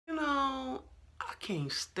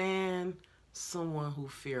can't stand someone who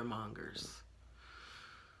fear mongers.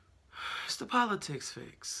 It's the Politics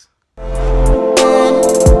Fix.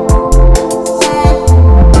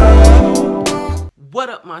 What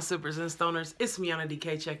up, my supers and stoners? It's Miana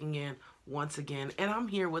DK checking in once again, and I'm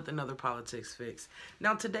here with another Politics Fix.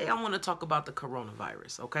 Now, today I want to talk about the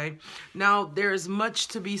coronavirus, okay? Now, there's much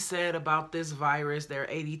to be said about this virus. There are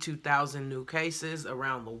 82,000 new cases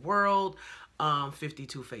around the world,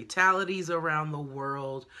 52 fatalities around the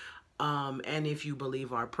world, and if you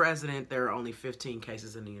believe our president, there are only 15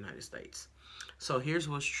 cases in the United States. So here's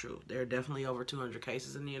what's true. There are definitely over 200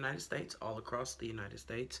 cases in the United States, all across the United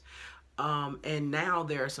States. And now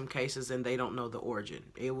there are some cases and they don't know the origin.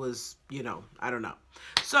 It was, I don't know.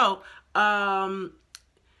 So,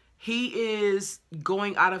 he is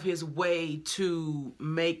going out of his way to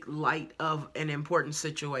make light of an important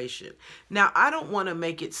situation. Now, I don't want to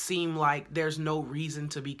make it seem like there's no reason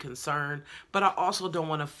to be concerned, but I also don't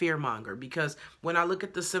want to fearmonger, because when I look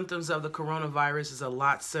at the symptoms of the coronavirus, it's a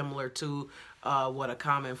lot similar to what a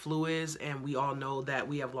common flu is. And we all know that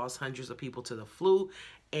we have lost hundreds of people to the flu.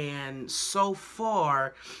 And so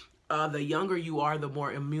far, the younger you are, the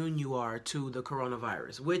more immune you are to the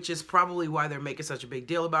coronavirus, which is probably why they're making such a big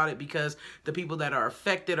deal about it, because the people that are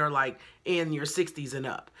affected are like in your 60s and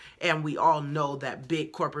up. And we all know that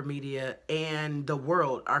big corporate media and the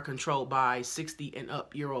world are controlled by 60 and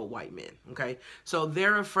up year old white men. Okay. So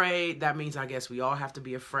they're afraid. That means I guess we all have to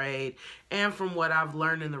be afraid. And from what I've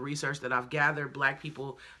learned in the research that I've gathered, black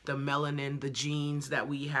people, the melanin, the genes that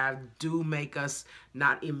we have do make us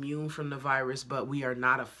not immune from the virus, but we are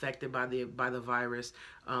not affected by the virus.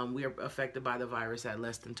 We are affected by the virus at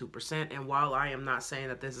less than 2%. And while I am not saying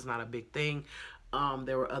that this is not a big thing,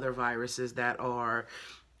 there were other viruses that were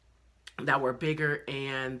bigger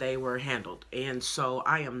and they were handled. And so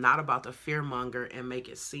I am not about to fearmonger and make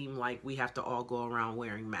it seem like we have to all go around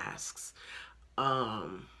wearing masks.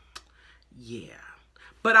 Yeah.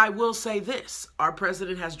 But I will say this, our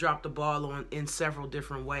president has dropped the ball in several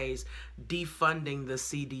different ways, defunding the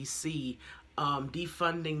CDC,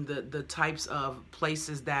 defunding the types of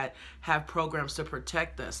places that have programs to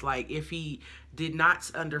protect us. Like if he did not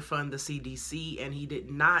underfund the CDC and he did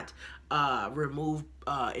not remove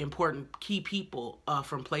important key people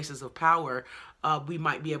from places of power, we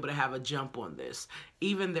might be able to have a jump on this.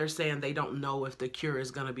 Even they're saying they don't know if the cure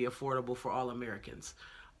is going to be affordable for all Americans.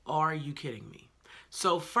 Are you kidding me?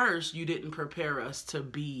 So first, you didn't prepare us to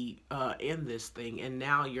be in this thing, and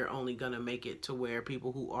now you're only going to make it to where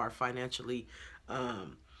people who are financially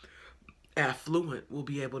affluent will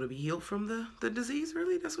be able to be healed from the disease?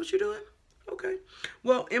 Really? That's what you're doing? Okay.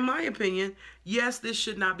 Well, in my opinion, yes, this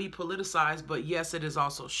should not be politicized, but yes, it is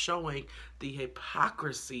also showing the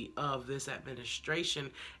hypocrisy of this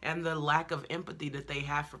administration and the lack of empathy that they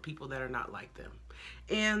have for people that are not like them.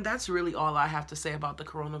 And that's really all I have to say about the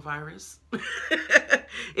coronavirus.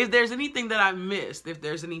 If there's anything that I missed, if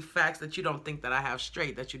there's any facts that you don't think that I have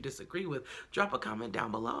straight, that you disagree with, drop a comment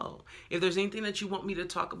down below. If there's anything that you want me to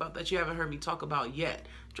talk about that you haven't heard me talk about yet,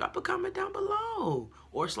 drop a comment down below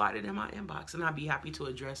or slide it in my inbox and I'll be happy to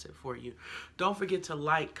address it for you. Don't forget to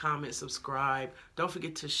like, comment, subscribe. Don't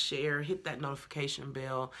forget to share, hit that notification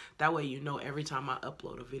bell. That way you know every time I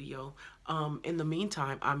upload a video. In the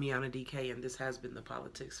meantime, I'm Miana DK and this has been the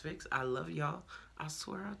Politics Fix. I love y'all. I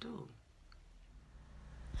swear I do.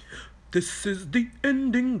 This is the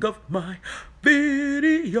ending of my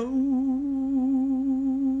video.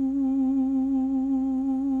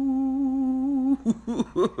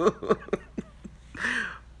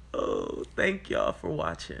 Oh, thank y'all for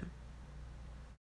watching.